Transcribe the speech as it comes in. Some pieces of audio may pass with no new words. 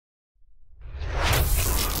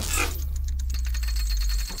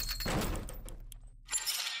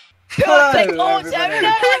I clicked Hello, auto. everybody. No,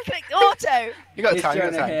 I clicked auto. You got It's time, you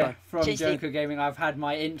got Jonah time. Go here on. from Cheers, Steve. Jonah Gaming. I've had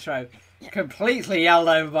my intro completely yelled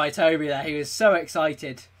over by Toby there. He was so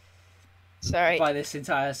excited Sorry. by this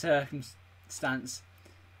entire circumstance.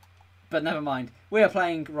 But never mind. We are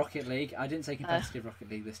playing Rocket League. I didn't say competitive Rocket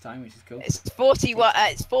League this time, which is cool. It's 41.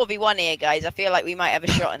 It's 4v1 here, guys. I feel like we might have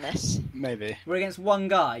a shot in this. Maybe. We're against one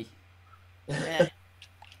guy. Yeah,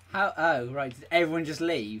 How? Oh, right. Did everyone just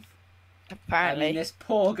leave? apparently. I mean, this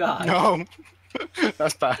poor guy. No.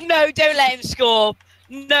 That's bad. No, don't let him score.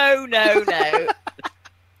 No, no, no.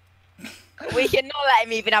 We cannot let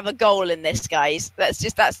him even have a goal in this, guys. That's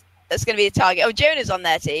going to be the target. Oh, Jonah's on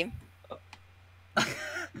their team.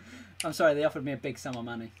 I'm sorry, they offered me a big sum of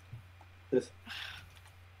money. Oh,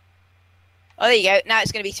 there you go. Now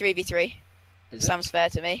it's going to be 3v3. Is it? Sounds fair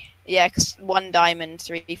to me. Yeah, because 1 diamond,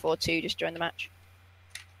 3, 4, 2 just joined the match.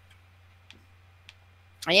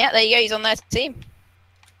 And yeah, there you go. He's on their team.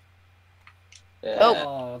 Yeah.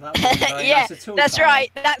 Oh, that was very Yeah, nice at all, that's Kyle.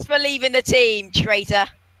 right. That's for leaving the team, traitor.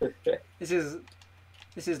 This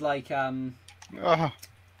is like Oh.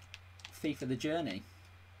 Thief of the Journey.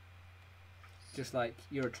 Just like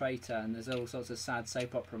you're a traitor and there's all sorts of sad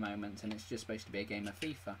soap opera moments and it's just supposed to be a game of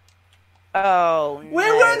FIFA. Oh, no.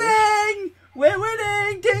 We're winning! We're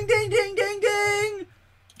winning! Ding, ding, ding, ding, ding!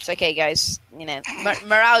 It's okay, guys. You know,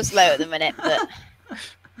 morale's low at the minute, but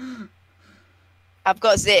I've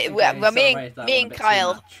got zero. Okay, Well, me celebrated that and, me one a and bit too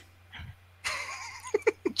Kyle. much.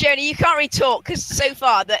 Joni, you can't really talk because so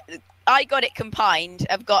far that I got it combined.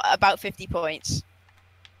 I've got about 50 points.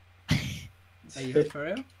 Are you for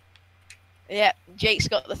real? Yeah, Jake's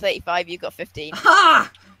got the 35. You've got 15.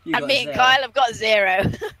 Ha! You And got me zero. and Kyle have got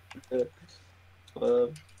 0.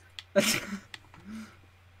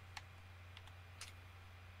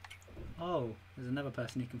 Oh, there's another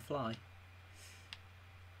person who can fly.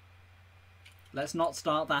 Let's not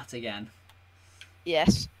start that again.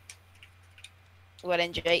 Yes. Well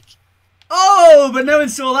then, Jake. Oh, but no one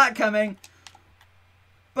saw that coming.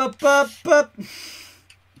 Bup, bup, bup. Oh,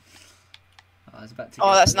 I was about to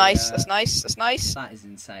Oh, get that's to nice. the, That's nice. That's nice. That is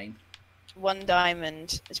insane. 1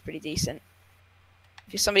 diamond is pretty decent.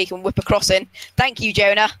 If somebody can whip a cross in. Thank you,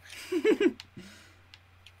 Jonah.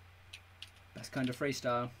 Best kind of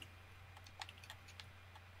freestyle.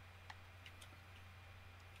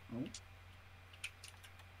 Oh.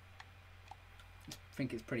 I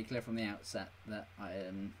think it's pretty clear from the outset that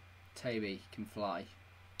Toby can fly.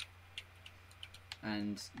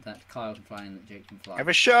 And that Kyle can fly and that Jake can fly. Have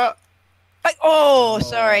a shot. Oh, that's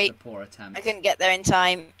sorry. a poor attempt. I couldn't get there in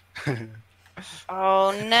time.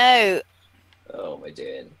 Oh, no. Oh, my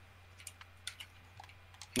God.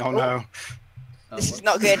 Oh no. Oh, This is whoops.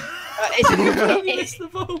 not good. You missed the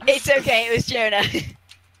ball. It's okay. It was Jonah.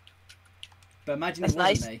 But imagine That's it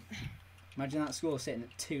wasn't nice. me. Imagine that score sitting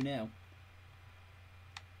at 2-0.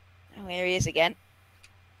 Oh, here he is again.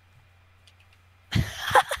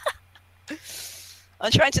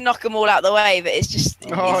 I'm trying to knock them all out the way, but it's just...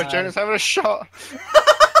 Oh, no. Jonah's having a shot.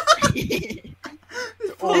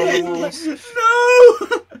 Oh,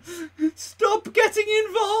 no! Stop getting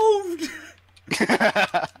involved!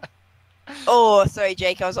 Oh, sorry,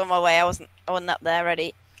 Jake. I was on my way. I wasn't up there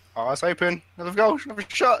ready. Oh, it's open. Another goal. Another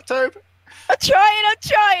shot, Tobe. I'm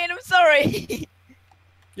trying. I'm sorry.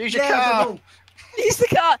 Use your Yeah, car. double. Use the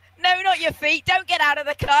car. No, not your feet. Don't get out of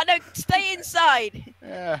the car. No, stay inside.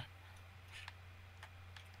 Yeah.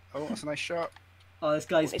 Oh, that's a nice shot. Oh, this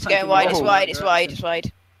guy's It's punching going wide. the It's ball wide. in It's that wide. direction. It's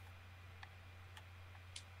wide.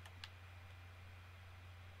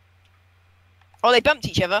 Oh, they bumped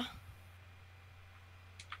each other.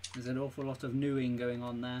 There's an awful lot of nooing going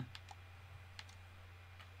on there.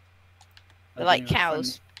 They're I like think my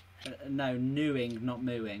cows. friend- no, nooing, not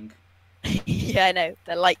mooing. Yeah, I know.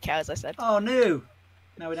 They're like cows, I said. Oh, no!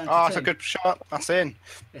 Now we're down to Oh, 2. that's a good shot. That's in.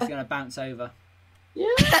 It's going to bounce over. Yeah.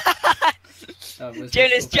 Oh, it was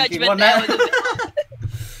Jonah's wishful thinking, judgment wasn't there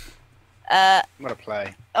it? What a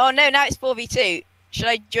play. Oh no, now it's 4v2. Should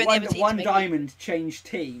I join the other team? One to make it- diamond changed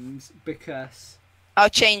teams because... I'll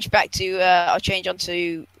change back to. I'll change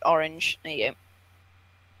onto orange. There you go.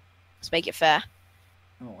 Let's make it fair.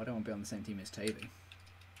 Oh, I don't want to be on the same team as Toby.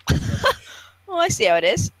 Oh, I see how it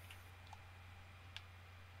is.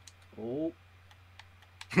 Oh.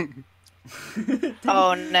 Oh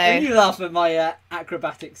Don't no. you laugh at my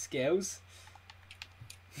acrobatic skills.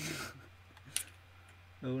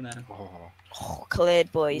 Oh no. Oh. Oh, cleared,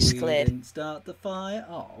 boys. We Cleared. didn't start the fire.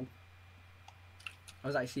 Oh. I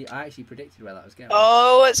actually predicted where that was going.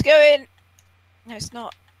 Oh, it's going. No, it's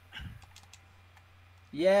not.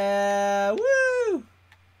 Yeah, woo! Oh,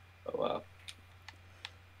 wow.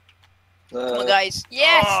 Come on, guys.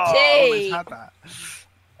 Yes, Oh, T. always had that.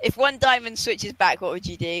 If one diamond switches back, what would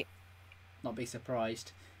you do? Not be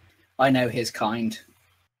surprised. I know his kind.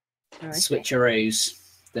 Oh, okay. Switcheroos.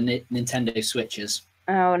 The Nintendo Switches.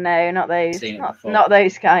 Oh no, not those. Seen it before. Not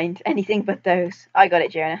those kind. Anything but those. I got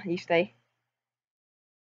it, Jonah. You stay.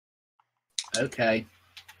 Okay.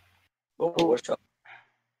 Oh, what's up?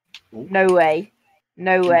 Ooh. No way.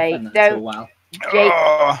 No way. Defend that so Don't. well. Jake.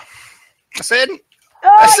 Oh, that's in.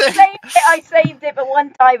 Oh, That's I it. saved it. I saved it, but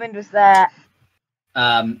one diamond was there.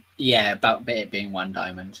 Yeah, about it being one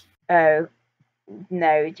diamond. Oh.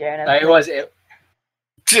 No, Jonah. No, it was it.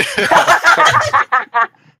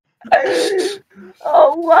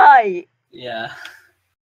 Oh, why? Yeah.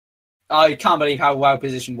 I can't believe how well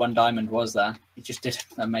positioned one diamond was there. He just did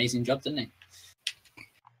an amazing job, didn't he?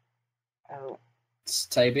 Oh. It's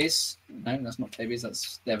Toby's. No, that's not Toby's.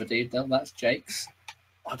 That's the other dude. No, that's Jake's.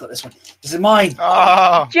 Oh, I got this one. This is mine.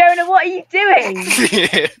 Oh. Jonah, what are you doing?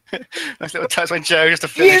 Nice little touch by Joe just to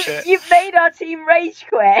finish it. You've made our team rage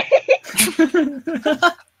quit.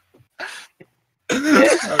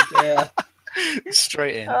 Oh dear.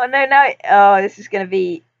 Straight in. Oh no! Oh, this is gonna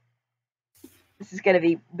be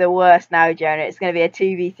the worst now, Jonah. It's gonna be a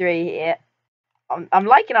 2v3 here. I'm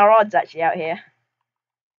liking our odds actually out here.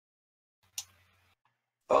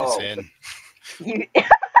 It's Oh. in. You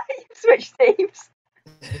switched teams.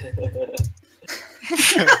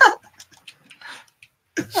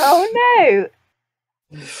 Oh no!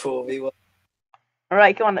 4v1. All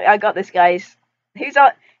right, come on. I got this, guys. Who's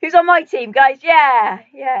on my team, guys? Yeah.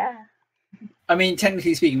 I mean,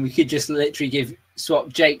 technically speaking, we could just literally swap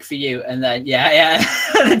Jake for you, and then and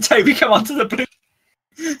then Toby come onto the blue.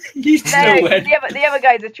 You still No, win. the other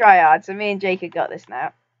guys are tryhards, so me and Jake have got this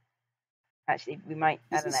now. Actually, we might.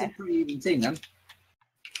 I This don't is know. a pretty even team, then.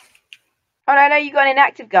 Oh no, you got an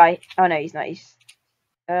inactive guy. Oh no, he's not. He's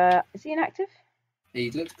is he inactive? He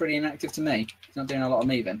looks pretty inactive to me. He's not doing a lot of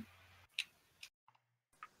moving.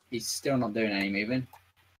 He's still not doing any moving.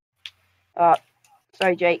 Oh,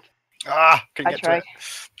 sorry, Jake. Couldn't I get to tried. it.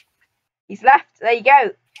 He's left. There you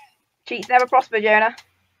go. Cheats never prosper, Jonah.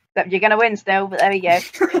 Except you're gonna win still, but there we go.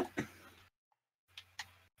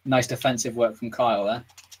 Nice defensive work from Kyle there.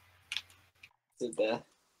 Sit there.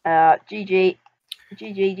 GG.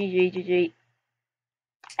 GG.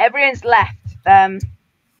 Everyone's left.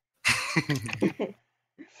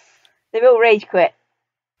 They've all rage quit.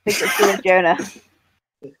 Think it's still Jonah.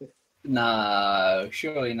 No,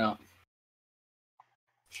 surely not.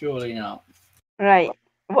 Surely not. Right.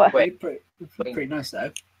 What? Wait. Pretty nice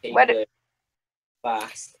though. Where do-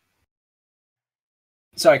 Fast.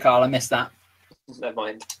 Sorry, Carl, I missed that. Never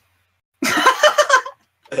mind.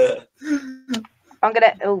 I'm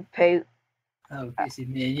gonna. Oh, poo. Oh, this is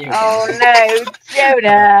me and you. Oh no,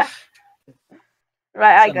 Jonah.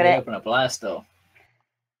 Right, I got Somebody it. Open a blast door.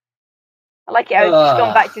 I like it how it's just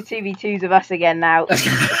gone back to 2v2s of us again now.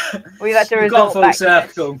 We've had to We've got resort full back to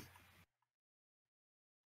this. circle.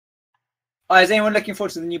 Oh, is anyone looking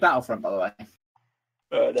forward to the new Battlefront, by the way?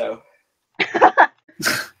 No.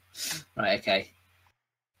 Right, okay.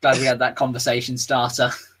 Glad we had that conversation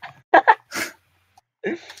starter.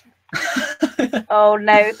 Oh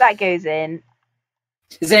no, if that goes in.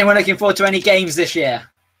 Is anyone looking forward to any games this year?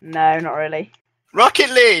 No, not really. Rocket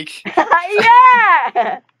League!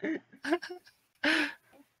 Yeah!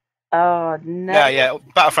 Oh no. Yeah,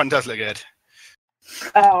 Battlefront does look good.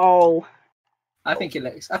 Oh. I think it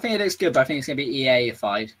looks good, but I think it's going to be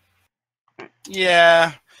EA-ified.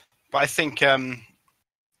 Yeah, but I think, well,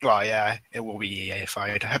 yeah, it will be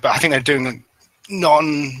EA-ified. But I think they're doing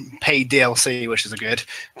non-paid DLC, which is a good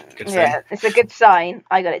thing. Yeah, it's a good sign.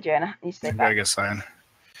 I got it, Jonah. You stay Very back. good sign.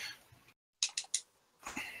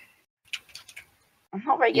 I'm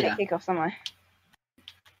not very good at kickoffs, am I?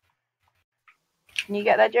 Can you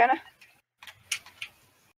get that, Jonah?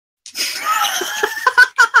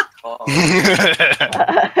 Oh.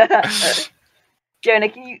 Jonah,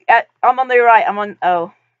 can you? I'm on the right. I'm on.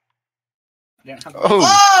 Oh, I don't have...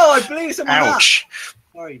 Oh. I blew someone up! Ouch.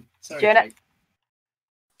 Sorry, Jonah. Jake.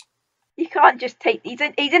 you can't just take. He's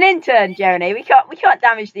an intern, Jonah. We can't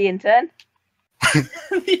damage the intern.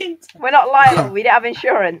 We're not liable. We don't have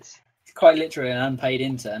insurance. Quite literally an unpaid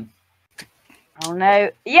intern. Oh no!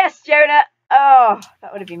 Yes, Jonah. Oh,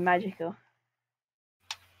 that would have been magical.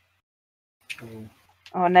 Ooh.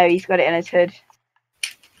 Oh no, he's got it in his hood.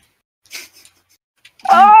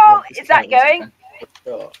 Oh, is that going?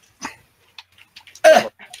 Oh.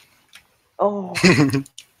 Oh.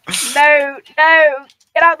 No,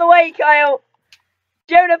 get out the way, Kyle.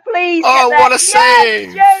 Jonah, please. Oh, get there. what a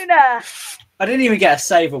save! Yes, Jonah. I didn't even get a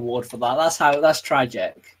save award for that. That's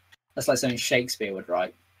tragic. That's like something Shakespeare would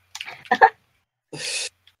write.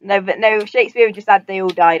 No, but no, Shakespeare just had they all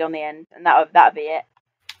died on the end, and that'd be it.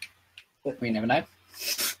 We never know.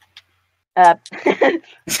 Okay.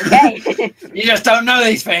 You just don't know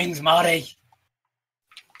these things, Marty.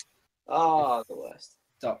 Oh, the worst.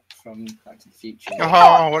 Doc from Back to the Future.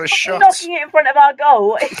 Oh, what a shot! Knocking it in front of our goal.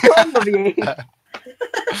 What is wrong with you?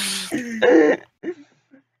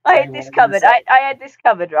 I had this covered. I had this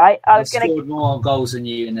covered, right? I've scored more goals than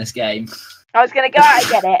you in this game. I was gonna go out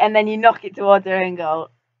and get it, and then you knock it towards your own goal.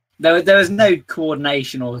 There was no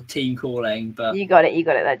coordination or team calling, but You got it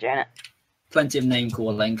there, Jonah. plenty of name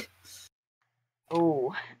calling.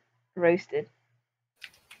 Ooh, roasted.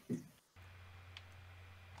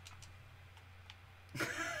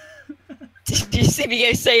 Did you see me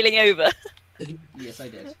go sailing over? Yes, I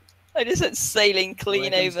did. I just went sailing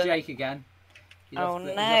clean Well, here comes over. Jake again. He's Oh, off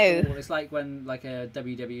the no. wall. It's like when like a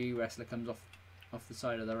WWE wrestler comes off the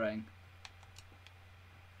side of the ring.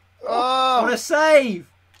 Oh, What a save!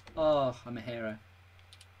 Oh, I'm a hero.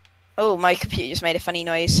 Oh, my computer just made a funny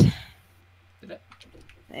noise. Did it?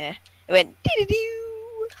 Yeah, it went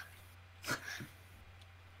dee-dee-doo.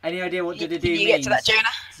 Any idea what did it do? Can you get to that, Jonah?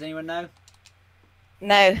 Does anyone know?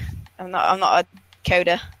 No, I'm not a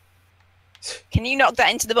coder. Can you knock that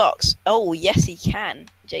into the box? Oh, yes, he can.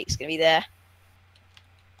 Jake's gonna be there.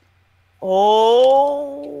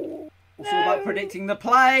 Oh. It's all about predicting the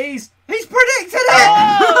plays. He's predicted it.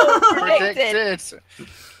 Oh, predicted. predicted.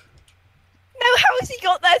 No, how has he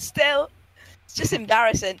got that still? It's just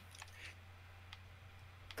embarrassing.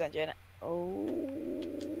 Go on, Jonah. Oh,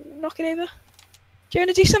 knock it over.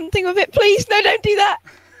 Jonah, do something with it, please. No, don't do that.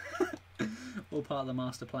 All part of the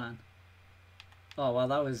master plan. Oh well,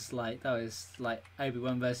 that was like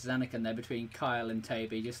Obi-Wan versus Anakin there between Kyle and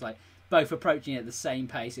Toby, just like both approaching it at the same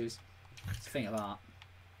pace. It's a thing of art.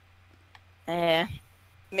 Yeah,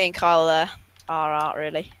 me and Kyle are art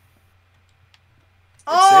really.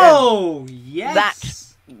 Oh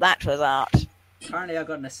yes, That was art. Apparently, I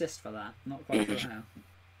got an assist for that. Not quite sure how.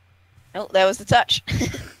 Oh, there was the touch.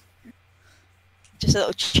 Just a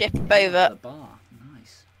little chip over. The bar,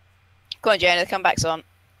 nice. Go on, Jonah, the comeback's on.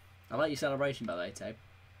 I like your celebration, by the way, Tobe.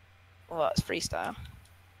 Well, it's freestyle.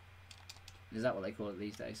 Is that what they call it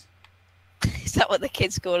these days? Is that what the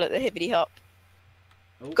kids call it, the hippity hop?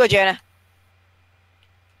 Oh. Go, Jonah.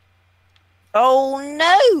 Oh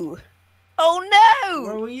no! Oh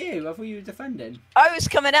Where no! were you? I thought you were defending. I was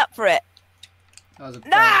coming up for it. That was a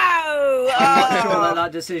No! I'm not sure Oh!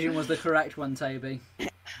 that decision was the correct one, Toby.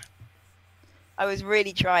 I was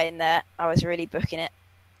really trying there. I was really booking it.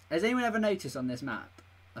 Has anyone ever noticed on this map?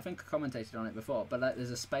 I think I commentated on it before, but like, there's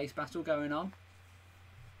a space battle going on.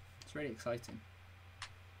 It's really exciting.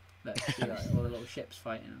 Look, see, like, all the little ships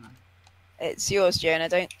fighting. And that. It's yours, Jonah.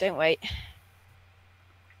 Don't wait.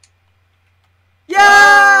 Yeah!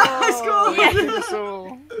 Oh, I scored!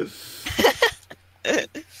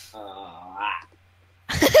 yes. Ah.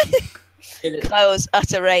 Kyle's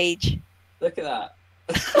utter rage. Look at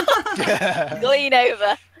that. Lean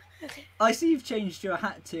over. I see you've changed your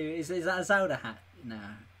hat to. Is that a Zelda hat? No,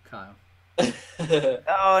 Kyle.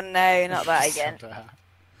 Oh no, not that again.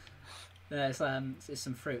 Yeah, it's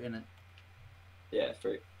some fruit in it. Yeah,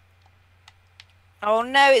 fruit. Oh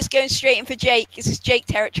no, it's going straight in for Jake. This is Jake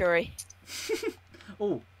territory.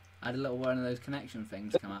 Oh, I had a little one of those connection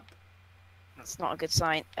things come up. That's not a good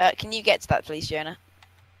sign. Can you get to that, please, Jonah?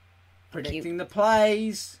 Predicting the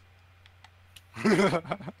plays.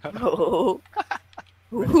 Oh.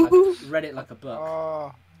 Read it like a book.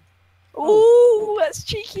 Oh, Ooh, that's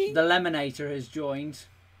cheeky. The Lemonator has joined.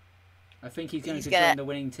 I think he's going to join the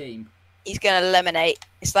winning team. He's gonna lemonate.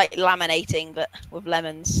 It's like laminating, but with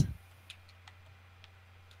lemons.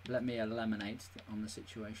 Let me eliminate on the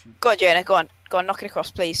situation. Go on, Jonah. Go on, knock it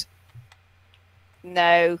across, please.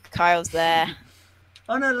 No, Kyle's there.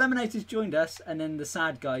 Oh no, Lemonator's joined us, and then the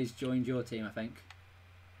sad guys joined your team, I think.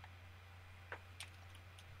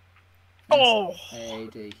 Oh.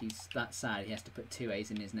 AD, he's that sad. He has to put 2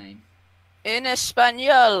 A's in his name. In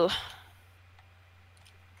Espanol.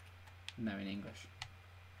 No, in English.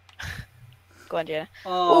 Go on, Jonah.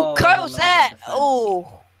 Oh, Oh, Kyle's lovely there. defense.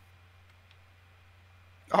 Oh.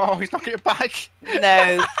 oh, he's knocking it back.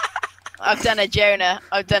 No. I've done a Jonah.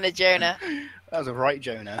 That was a right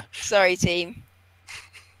Jonah. Sorry, team.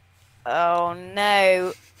 Oh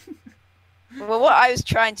no. Well, what I was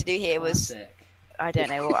trying to do here was Classic. I don't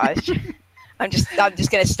know what I was. I'm just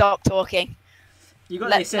gonna stop talking. You got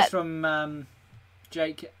the assist from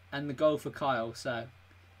Jake and the goal for Kyle, so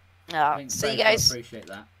I Oh, think see you both guys. appreciate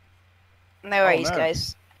that. No worries, no.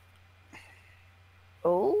 guys.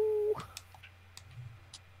 Oh.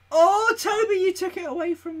 Oh, Toby, you took it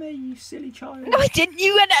away from me, you silly child. No, I didn't.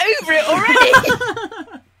 You went over it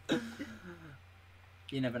already.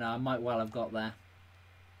 You never know. I might well have got there.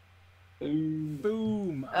 Boom.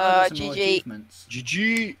 Boom. I got some more GG. achievements.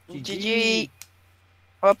 GG. GG.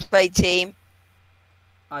 Well played, team.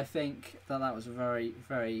 I think that was a very,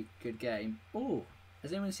 very good game. Oh,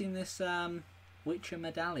 has anyone seen this Witcher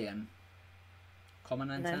medallion?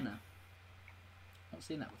 Common antenna. Not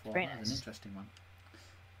seen that before. Very That was nice. an interesting one.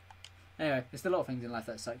 Anyway, there's a lot of things in life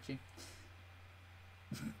that suck you.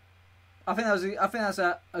 I think that's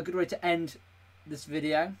a good way to end this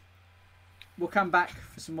video. We'll come back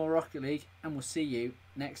for some more Rocket League, and we'll see you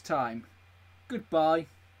next time. Goodbye.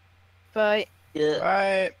 Bye. Yeah.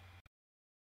 Bye.